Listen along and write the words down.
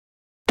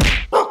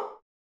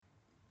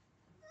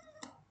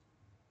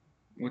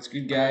What's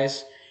good,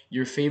 guys?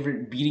 Your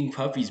favorite Beating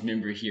Puppies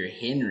member here,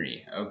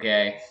 Henry,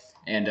 okay?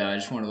 And I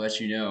just want to let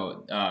you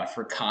know,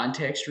 for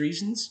context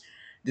reasons,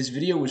 this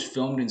video was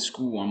filmed in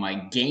school on my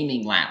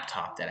gaming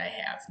laptop that I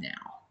have now.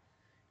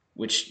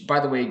 Which, by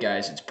the way,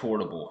 guys, it's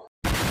portable.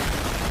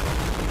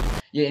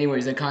 Yeah,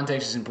 anyways, the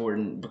context is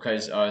important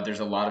because there's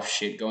a lot of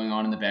shit going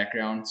on in the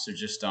background, so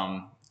just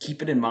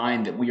keep it in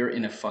mind that we are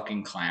in a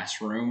fucking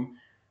classroom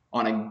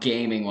on a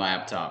gaming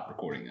laptop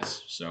recording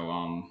this.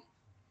 So,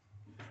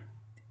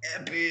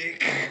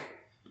 epic.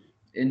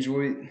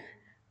 Enjoy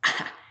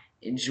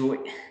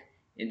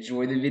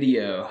the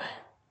video.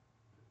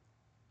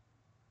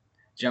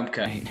 Jump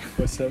cut.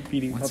 What's up,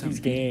 Beating Puppies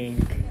gang?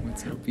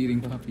 What's up, Beating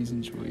Puppies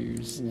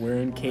enjoyers? We're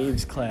in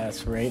Cave's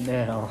class right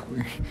now.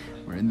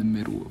 We're in the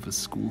middle of a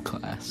school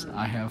class.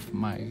 I have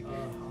my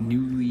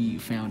newly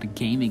found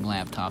gaming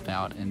laptop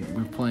out, and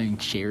we're playing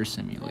Chair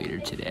Simulator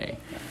today.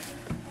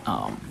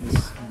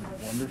 This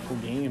wonderful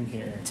game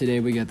here. Today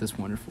we got this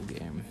wonderful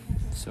game.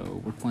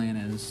 So we're playing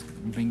as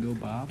Bingo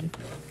Bob.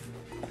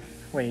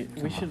 Wait,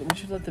 we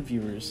should let the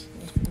viewers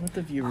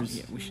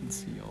Yeah, we should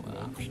see all the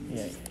options.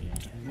 Yeah.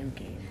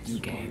 New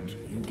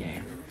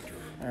game.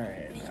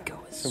 Alright.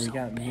 So we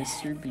got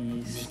Mr.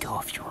 Beast. Nico,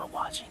 if you are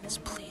watching this,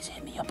 please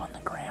hit me up on the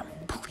gram.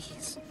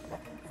 Please.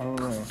 I don't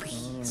know.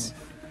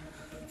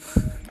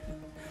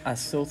 I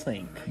still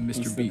think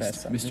Mr.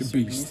 Beast. Mr.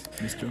 Beast.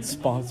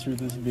 Sponsor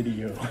this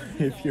video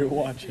if you're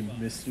watching,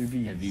 Mr.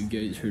 Beast. Have you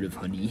guys heard of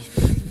honey?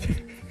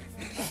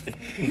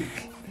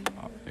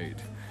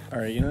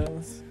 Alright, you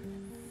know,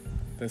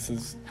 this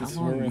is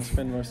where we're gonna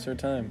spend most of our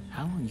time.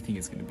 How long do you think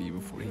it's gonna be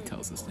before he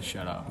tells us to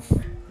shut up?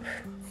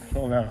 I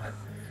don't know.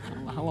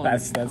 How long?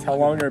 That's how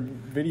long our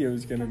video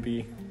is gonna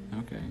be.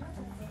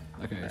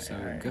 Okay, so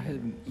go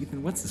ahead,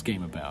 Ethan. What's this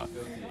game about?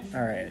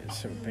 Alright,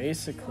 so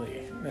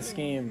basically, this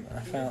game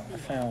I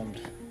found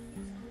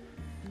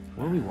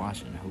What are we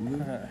watching?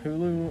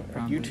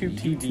 Hulu, YouTube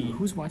TV.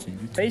 Who's watching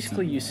YouTube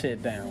Basically, TV? you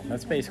sit down.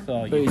 That's basically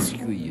all you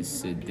Basically, you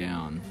sit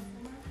down.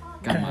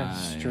 Got my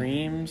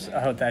streams.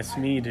 Oh, that's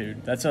me,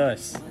 dude. That's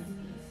us.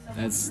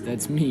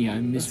 That's me.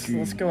 I'm Mr.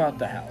 Let's go out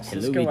the house.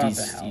 Hello, Let's go out it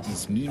the house.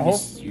 is me,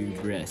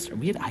 Mr. Dress. Are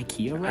we at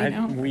IKEA right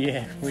now? We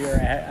are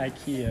at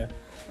IKEA.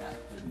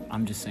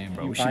 I'm just saying,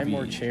 bro. You we should buy be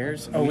more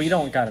chairs. Oh, we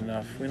don't got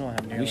enough. We don't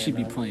have nearly We should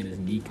be enough. playing as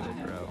Nico,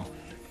 bro.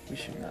 We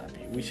should not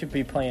be. We should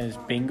be playing as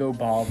Bingo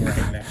Bob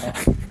right now.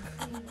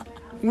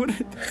 What?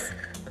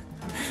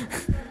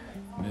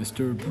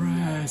 Mr.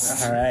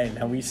 Breast. All right,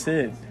 now we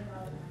sit.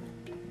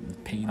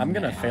 I'm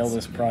gonna fail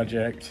this man.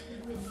 project.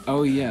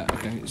 Oh yeah.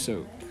 Okay.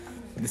 So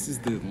this is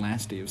the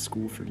last day of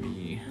school for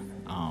me.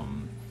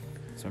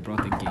 So I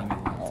brought the gaming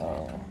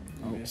laptop.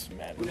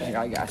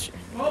 I got you.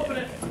 All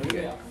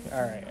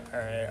right.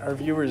 Our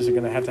viewers are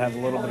gonna have to have a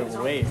little bit of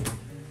a wait.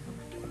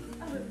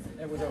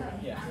 A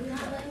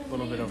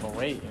little bit of a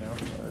wait, you know,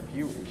 for our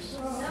viewers.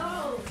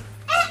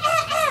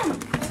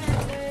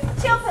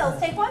 Chill pills.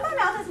 Take one by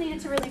mouth as needed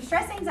to relieve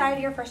stress,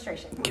 anxiety, or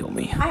frustration. Kill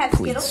me, I have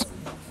please. Skittles.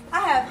 I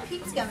have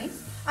Peeps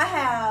gummies. I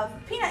have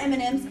peanut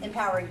M&Ms,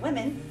 empowering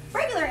women,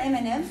 regular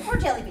M&Ms, or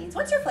jelly beans.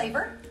 What's your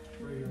flavor?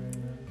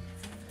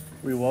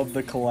 We love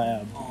the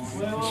collab.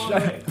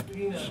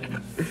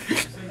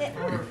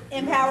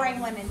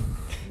 Empowering women.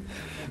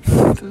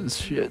 This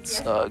shit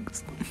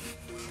sucks.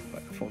 My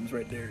phone's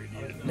right there,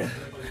 idiot.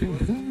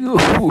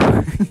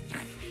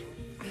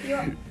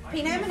 Your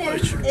peanut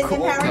M&Ms is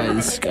empowering women.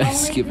 It's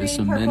Guys, only give us a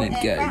green, purple, minute,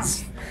 and brown.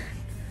 guys.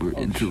 We're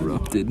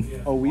interrupted.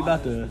 Oh, we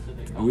about to.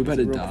 Are we about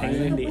to Real pain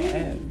in die? the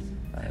ass.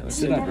 Alright, let's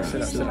Sit up.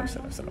 sit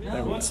up.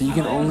 There we go. So you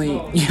can only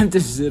have to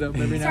sit up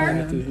every now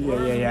and then.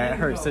 Yeah. It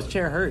hurts. This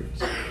chair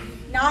hurts.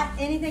 Not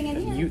anything in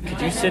here.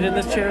 Could you sit in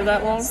this chair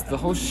that long? The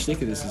whole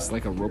shtick of this is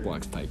like a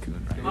Roblox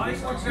tycoon.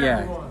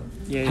 Yeah.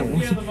 I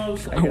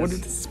wonder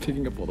if this is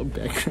picking up all the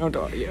background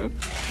audio.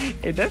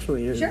 It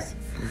definitely is. Sure.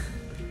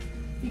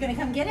 You gonna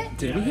come get it?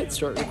 Did we hit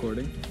start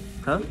recording?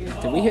 Huh?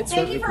 Did we hit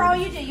start Thank you for all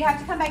recording? you do. You have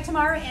to come back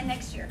tomorrow and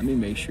next year. Let me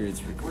make sure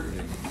it's recording.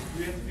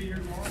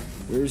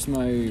 Where's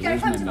my gotta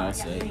come tomorrow,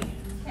 mouse at? Okay.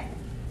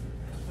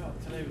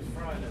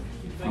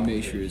 Let me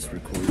make sure it's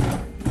recording.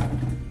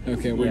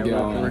 Okay, we're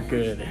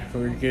good.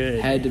 We're good.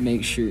 Had to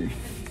make sure.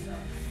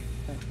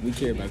 We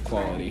care about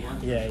quality.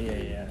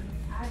 Yeah.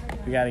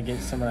 We gotta get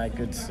some of that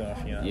good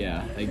stuff, you know.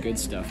 Yeah, that good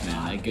stuff,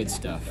 man. That good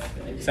stuff.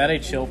 Is that a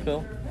chill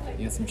pill?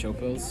 You got some chill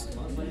pills?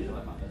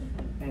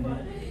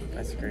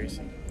 That's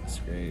crazy. That's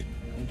great.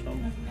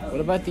 What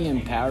about the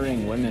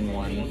empowering women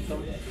one?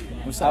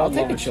 I I'll would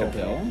take love a chill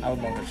pill. I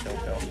would love a chill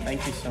pill.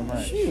 Thank you so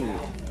much. Shoot.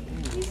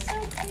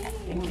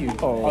 Thank you.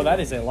 Oh, that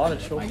is a lot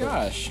of chill Oh my pills.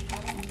 gosh.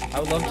 I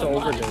would love to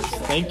overdose.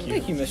 Thank you.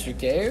 Thank you, Mr.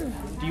 Cave.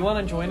 Do you want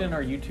to join in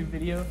our YouTube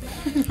video?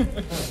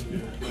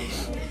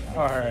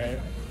 Alright.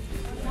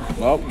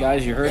 Well,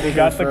 guys, you heard it We here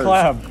got the first.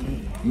 collab.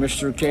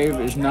 Mr. Cave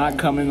is not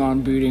coming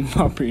on Beating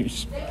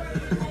Puppies.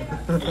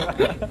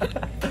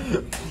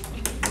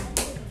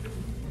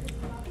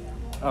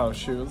 Oh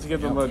shoot, let's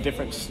give them a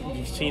different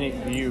scenic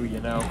view, you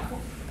know.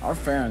 Our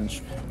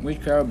fans, we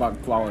care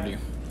about quality.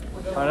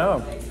 I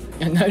know.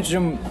 And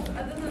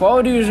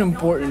quality is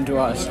important to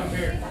us.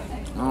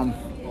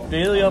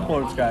 Daily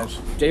uploads, guys.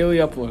 Daily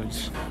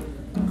uploads.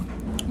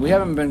 We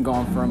haven't been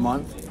gone for a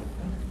month.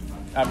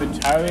 I've been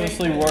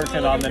tirelessly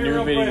working on the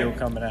new video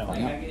coming out.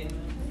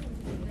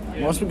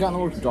 Once we got into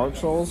work with Dark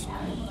Souls,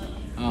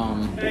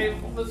 Hey,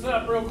 listen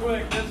up real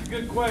quick. That's a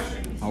good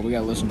question. oh, we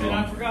gotta listen to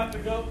I him. forgot to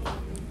go.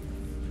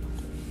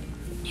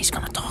 He's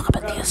gonna talk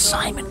about the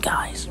assignment,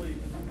 guys.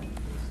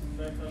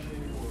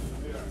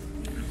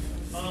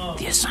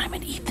 The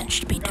assignment Ethan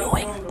should be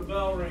doing, The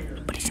bell ringer.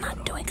 but he's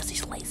not doing because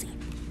he's lazy.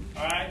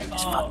 All right.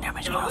 Just fucking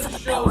everybody's Now, going for this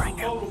the bell shows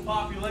ringer. total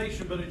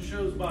population, but it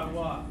shows by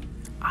what?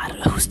 I don't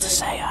know who's to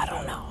say, I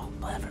don't know.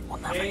 We'll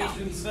never Age know.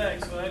 and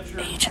sex. So that's your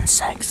Age and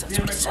sex, that's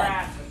what he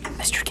said.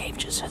 Mr. Cave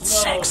just said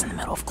sex in the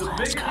middle of the class,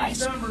 bigger these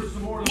guys. numbers, the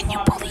more the Can you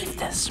population. believe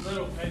this?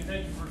 Little, okay,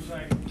 thank you for a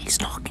second. He's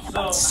talking So,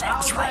 about sex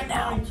how's right that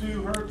now. going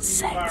to hurt the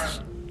Sex.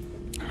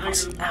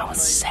 environment? How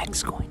is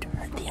sex going to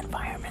hurt the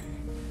environment?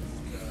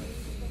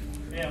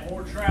 Yeah,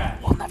 more trash.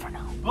 We'll never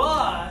know.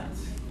 But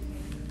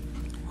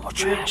More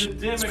trash. if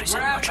the That's what he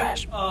said, more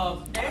trash. demographic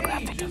of age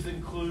Demographic. is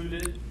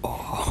included, Oh.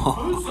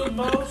 who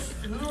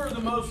are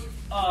the most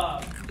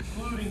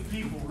polluting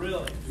people,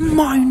 really?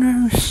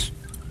 Minors.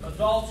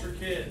 Adults or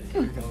kids?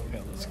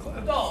 Let's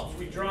clap. Adults.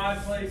 We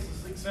drive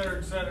places, et cetera,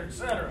 et cetera, et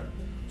cetera.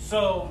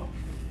 So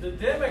the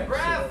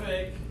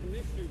demographic,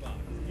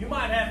 you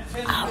might have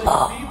 10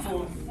 million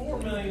people and 4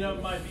 million of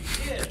them might be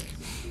kids.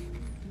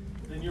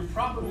 Then you're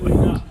probably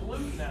not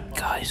polluting that much.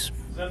 Guys,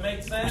 Does that make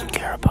we sense?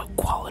 care about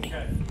quality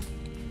Okay.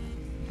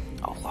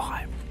 a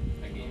lot.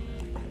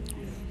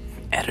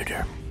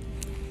 Editor,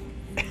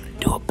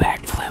 do a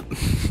backflip.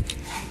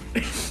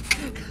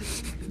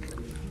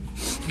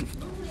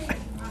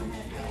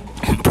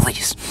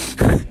 Please.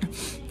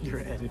 You're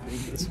editing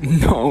this.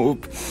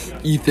 Nope.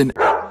 Ethan,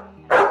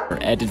 we're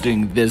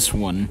editing this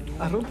one.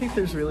 I don't think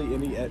there's really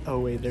any. Oh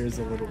wait, there's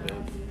a little bit.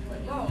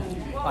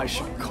 I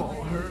should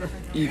call her.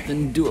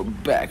 Ethan, do a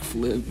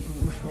backflip.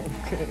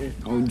 Okay.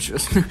 Oh,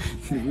 just do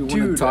we want to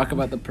Dude, talk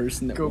about the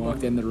person that go walked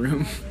on. in the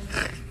room?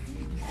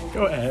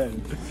 Go ahead.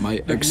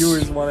 My The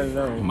viewers want to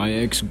know. my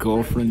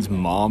ex-girlfriend's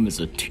mom is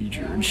a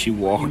teacher, and she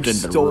walked You in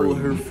the stole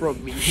room. her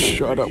from me.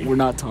 Shut up. We're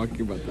not talking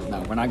about that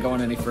now. We're not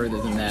going any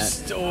further than that.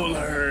 Stole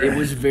her. It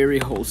was very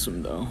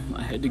wholesome, though.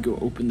 I had to go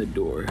open the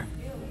door.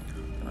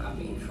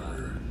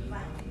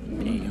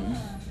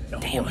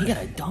 Damn, he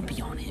got a dumpy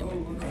on him.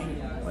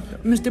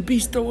 Mr. B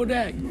stole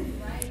that.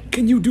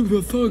 Can you do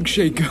the thug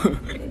shaker?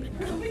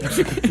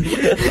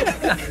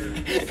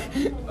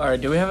 All right.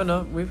 Do we have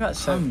enough? We've got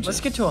 7. I'm Let's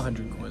get to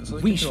 100 coins.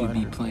 Let's We get to should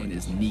be 100 playing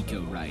as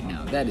Nico right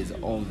now. That is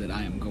all that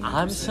I am going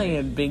I'm to say.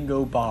 saying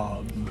Bingo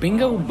Bob.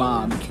 Bingo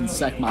Bob can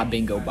suck my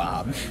bingo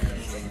bob.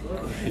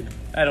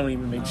 I don't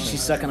even make sense.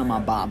 She's sucking on my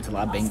bob till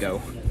I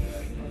bingo.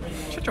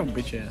 Shut your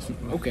bitch ass.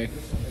 Okay.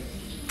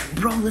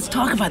 Bro, let's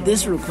talk about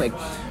this real quick.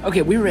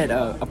 Okay, we were at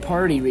a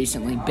party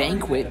recently,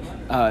 banquet,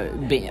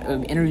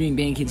 interviewing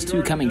band kids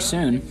 2 coming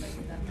soon.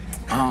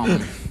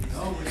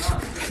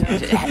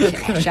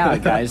 Shout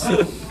out, guys.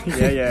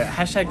 Yeah.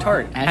 Hashtag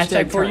tart.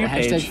 Hashtag for you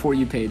page. Hashtag for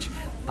you page.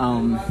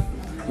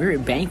 We were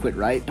at banquet,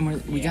 right?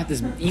 And we got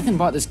this. Ethan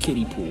bought this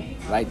kiddie pool,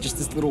 right? Just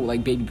this little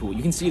like baby pool.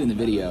 You can see it in the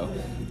video.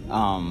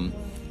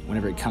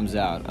 Whenever it comes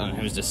out.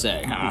 Who's to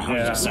say?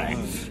 Who's to say?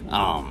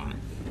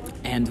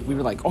 And we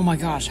were like, oh my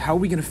gosh, how are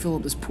we gonna fill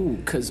up this pool?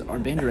 Because our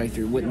band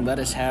director wouldn't let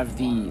us have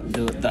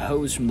the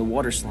hose from the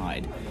water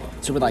slide.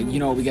 So we're like, you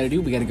know what we gotta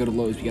do? We gotta go to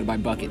Lowe's. We gotta buy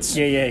buckets.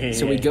 Yeah.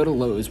 So we go to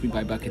Lowe's. We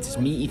buy buckets. It's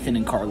me, Ethan,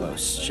 and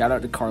Carlos. Shout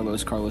out to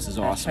Carlos. Carlos is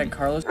awesome. Hashtag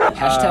Carlos.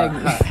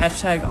 Hashtag-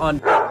 Hashtag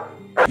on.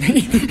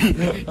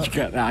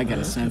 I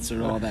gotta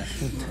censor all that.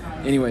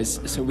 Anyways,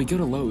 so we go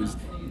to Lowe's,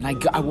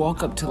 and I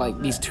walk up to like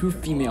these 2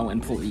 female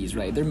employees,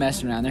 right? They're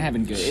messing around, they're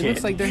having good. It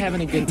looks like they're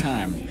having a good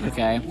time,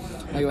 okay?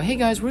 I go, hey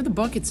guys, where are the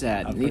buckets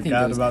at? And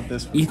forgot about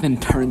this one. Ethan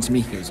turns to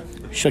me, he goes,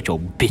 shut your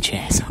bitch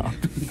ass up.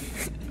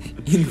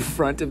 In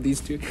front of these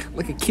 2,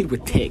 like a kid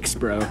with tics,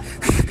 bro.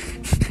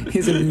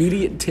 His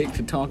immediate tick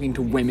to talking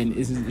to women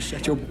is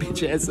shut your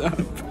bitch ass up.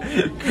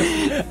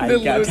 I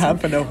ain't got time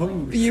for no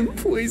hoes. The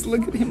employees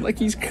look at him like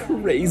he's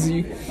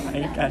crazy. I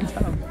ain't got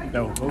time for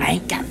no hoes. I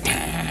ain't got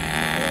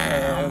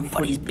time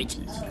for these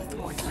bitches.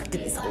 Look at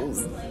these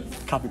hoes.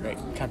 Copyright.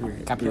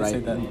 Copyright. Can't say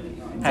that.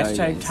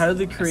 Hashtag Tyler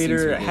the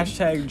Creator.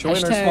 Hashtag join our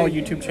small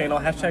YouTube channel.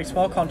 Hashtag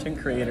small content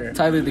creator.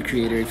 Tyler the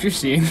Creator, if you're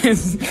seeing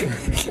this.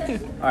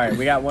 All right,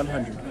 we got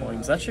 100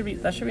 coins. That should be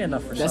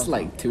enough for That's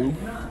something. like 2.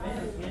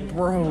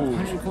 Bro.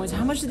 100 coins.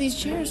 How much do these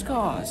chairs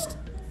cost?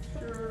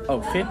 Oh,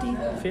 50?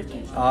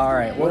 50? All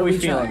right, what are we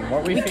feeling?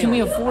 What are we Can we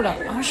feeling? afford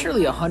it? Oh,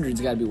 surely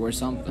 100's got to be worth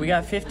something. We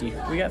got 50.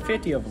 We got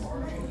 50 of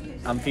them.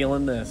 I'm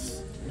feeling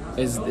this.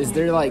 Is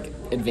there like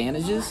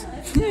advantages?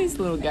 He's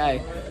a little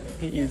guy.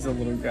 He's a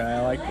little guy.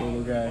 I like the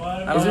little guy.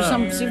 I Is don't there know.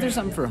 some? See if there's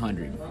something for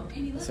 100.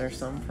 Is there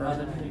something for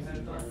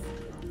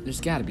 100? There's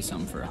got to be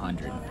something for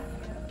 100.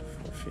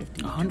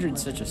 50.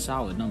 100's such a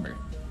solid number.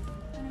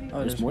 Oh,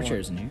 There's more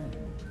chairs in here.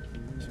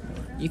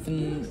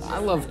 Ethan, I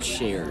love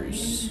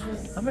chairs.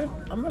 I'm a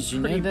Did you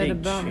know pretty that big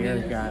about chair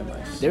me? guy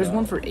myself. There's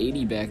one for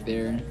 80 back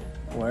there.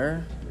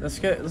 Where? Let's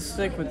go. Let's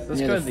stick with. Let's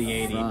Near go to the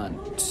 80.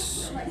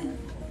 front.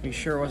 You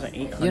sure it wasn't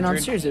 800? You know, I'm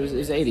serious. It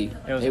was 80.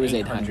 It was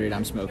 800.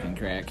 I'm smoking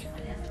crack.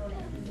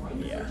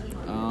 Yeah.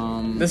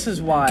 This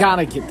is why.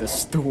 Gotta get the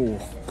stool.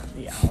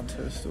 Yeah, I'll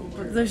toast it.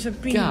 But there's a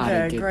Gotta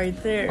beanbag get-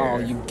 right there. Oh,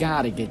 you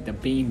gotta get the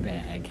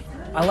beanbag.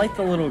 I like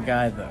the little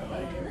guy though.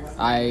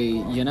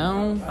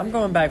 I'm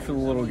going back for the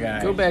little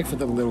guy. Go back for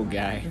the little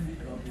guy.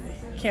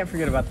 Can't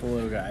forget about the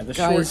little guy, the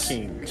Guys, short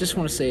king. just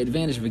want to say,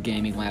 advantage of a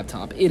gaming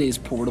laptop, it is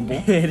portable.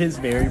 It is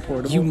very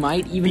portable. You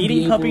might even Beating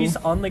be able... puppies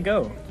on the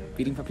go.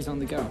 Beating puppies on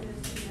the go.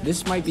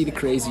 This might be the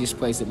craziest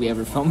place that we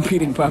ever filmed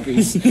beating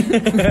puppies.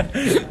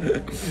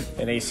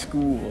 In a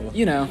school.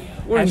 You know,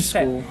 we're in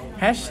school.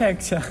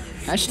 Hashtag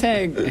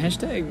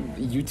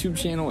YouTube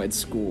channel at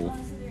school.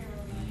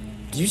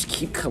 Do you just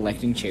keep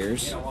collecting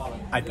chairs?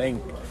 I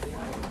think.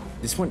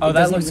 This one. Oh, it that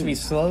doesn't looks to even- be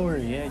slower.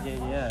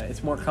 Yeah.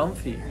 It's more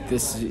comfy.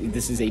 This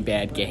is a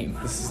bad game.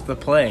 This is the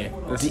play.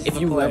 If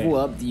you level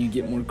up, do you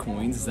get more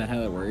coins? Is that how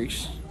that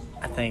works?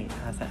 I think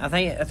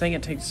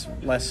it takes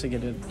less to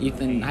get it.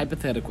 Ethan,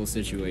 hypothetical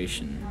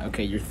situation.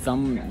 Okay, you're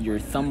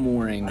thumb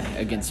warring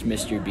against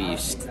Mr.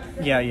 Beast.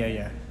 Yeah.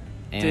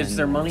 And Is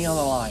there money on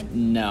the line?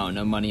 No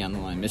money on the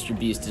line. Mr.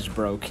 Beast is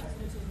broke.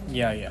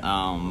 Yeah.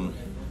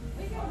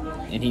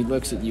 And he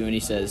looks at you and he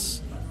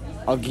says,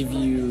 "I'll give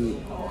you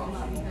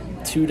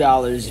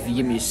 $2 if you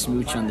give me a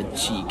smooch on the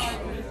cheek."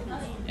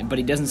 But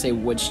he doesn't say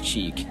which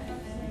cheek.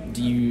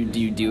 Do you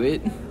do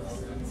it?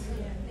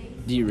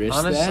 Do you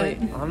risk that?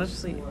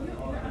 Honestly,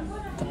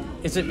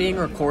 is it being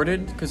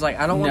recorded? Because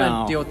I don't want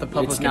No, to deal with the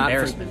public it's not for-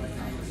 embarrassment.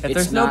 If it's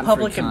there's no not for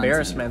public content.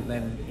 embarrassment,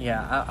 then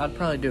yeah, I'd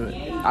probably do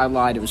it. I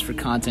lied. It was for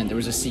content. There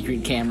was a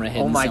secret camera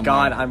hidden Oh my somewhere.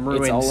 god, I'm It's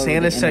ruined. all over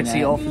Santa's the Sexy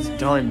internet. Elf is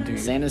done, dude.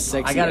 Santa's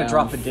Sexy I gotta Elf.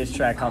 drop a diss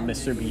track on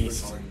Mr.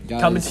 Beast. Guys.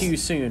 Coming to you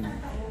soon.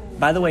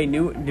 By the way,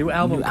 new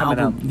album coming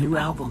up. New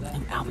album.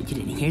 You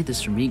didn't hear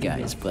this from me,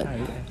 guys, but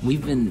me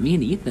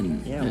and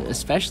Ethan,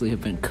 especially,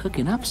 have been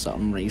cooking up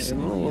something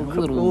recently. A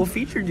little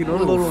featured, you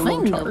know, a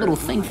little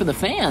thing for the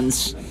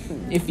fans,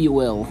 if you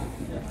will.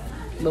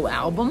 Little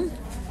album.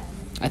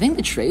 I think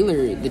the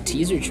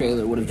teaser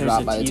trailer would have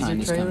dropped by the time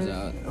this comes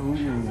out.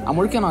 Ooh. I'm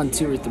working on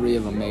 2 or 3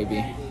 of them,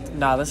 maybe.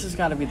 Nah, this has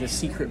got to be the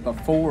secret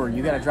before.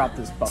 You got to drop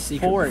this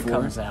before it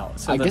comes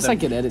out. I guess I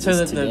could edit so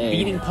this that the today.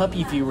 Beating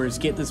Puppy viewers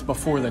get this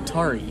before the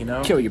Tari, you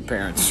know? Kill your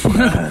parents.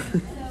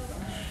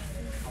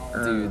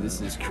 Dude,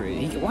 this is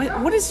crazy. What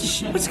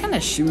kind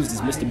of shoes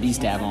does Mr.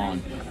 Beast have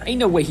on? Ain't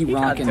no way he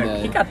rocking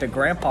He got the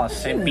grandpa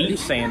beach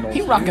sandals.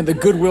 He rocking the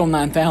Goodwill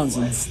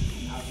 9000s.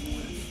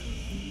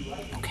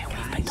 Okay,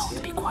 we've been told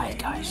to be quiet,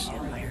 guys.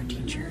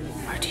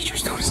 Our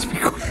teachers told us to be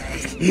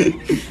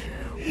quiet.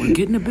 We're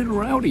getting a bit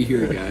rowdy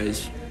here,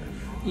 guys.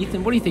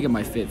 Ethan, what do you think of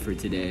my fit for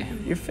today?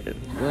 You're fit.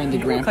 Wearing the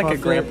You grandpa look like a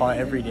fit? grandpa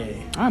every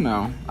day. I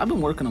know. I've been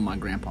working on my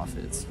grandpa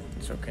fits.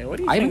 It's okay. What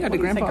do you I think? even got the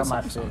What do you think grandpa of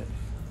my socks on. fit?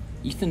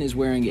 Ethan is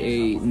wearing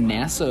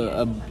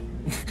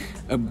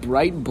a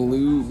bright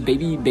blue,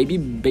 baby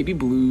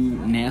blue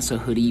NASA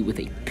hoodie with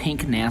a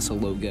pink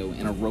NASA logo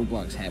and a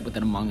Roblox hat with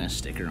an Among Us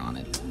sticker on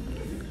it.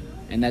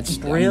 And that's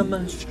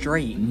Brim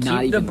straight.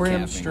 not Keep the even brim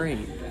capping. straight.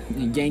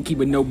 Yankee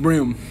with no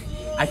brim.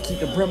 I keep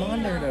the brim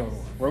on there though.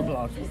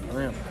 Roblox with the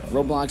brim.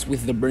 Roblox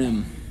with the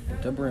brim.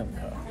 The brim.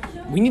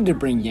 We need to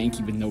bring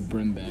Yankee with no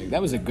brim back.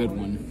 That was a good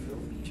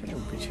one. Shut your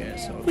bitch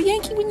ass up. But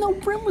Yankee with no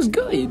brim was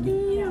good.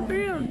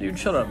 Yeah, dude,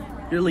 shut up.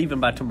 You're leaving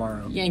by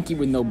tomorrow. Yankee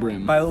with no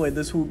brim. By the way,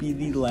 this will be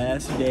the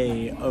last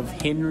day of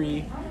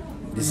Henry,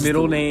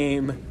 middle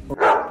name.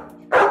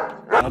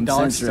 I'm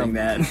censoring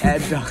that.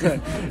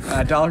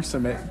 At Dollar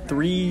Summit,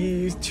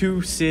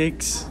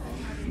 326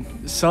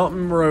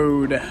 something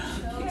road.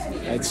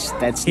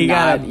 That's He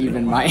not got a-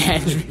 even my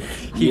address.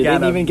 He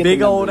got a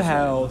big old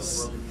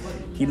house.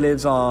 He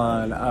lives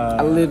on.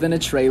 I live in a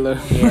trailer.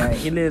 Yeah,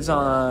 he lives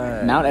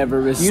on Mount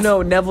Everest. You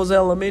know Neville's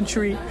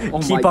Elementary. Oh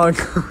Keep my- on.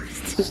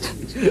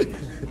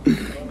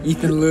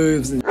 Ethan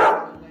lives in,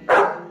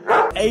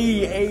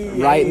 Hey,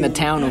 right in the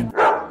town of.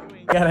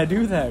 Gotta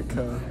do that,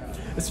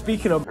 cuz.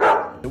 Speaking of,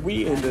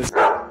 we in this.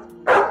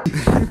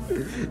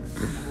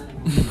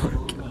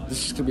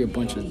 This is gonna be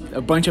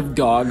a bunch of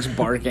dogs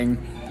barking.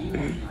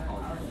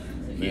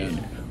 Yeah.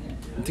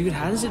 Dude,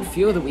 how does it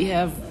feel that we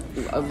have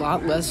a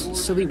lot less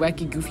silly,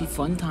 wacky, goofy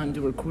fun time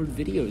to record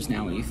videos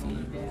now,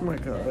 Ethan? Oh my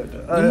god.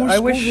 more I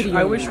school wish we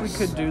videos.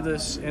 could do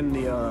this in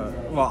the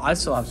well, I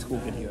still have school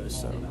videos,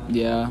 so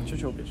Yeah. shut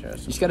your bitch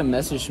ass. Just got a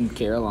message from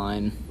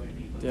Caroline.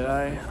 Did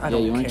I? I Yeah,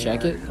 don't you wanna care.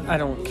 check it? I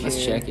don't care.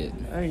 Let's check it.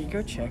 Hey,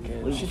 go check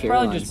it. What did She's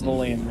Caroline probably just say?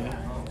 bullying me.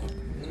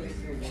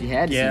 She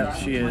had Yeah,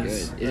 some- she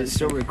is. Good. Is it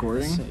still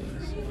recording?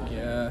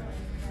 Yeah.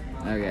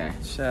 Okay.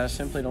 So I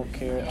simply don't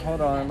care.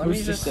 Hold on, let Who's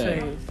me to just say?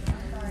 say.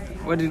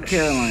 What did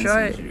Caroline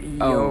Shut say?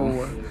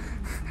 yo,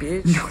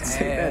 bitch Don't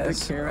say that to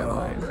ass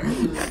Caroline.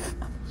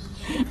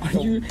 up.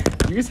 You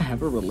guys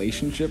have a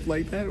relationship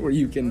like that where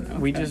you can?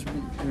 We okay. just.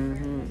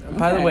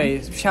 By the Okay.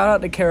 way, shout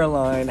out to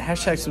Caroline.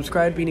 Hashtag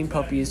subscribe Beating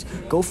Puppies.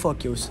 Go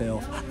fuck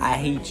yourself. I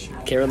hate you.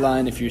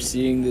 Caroline, if you're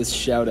seeing this,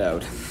 shout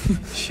out.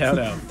 Shout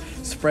out.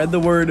 Spread the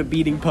word of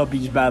Beating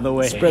Puppies, by the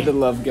way. Spread the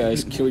love,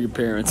 guys. Kill your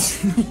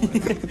parents.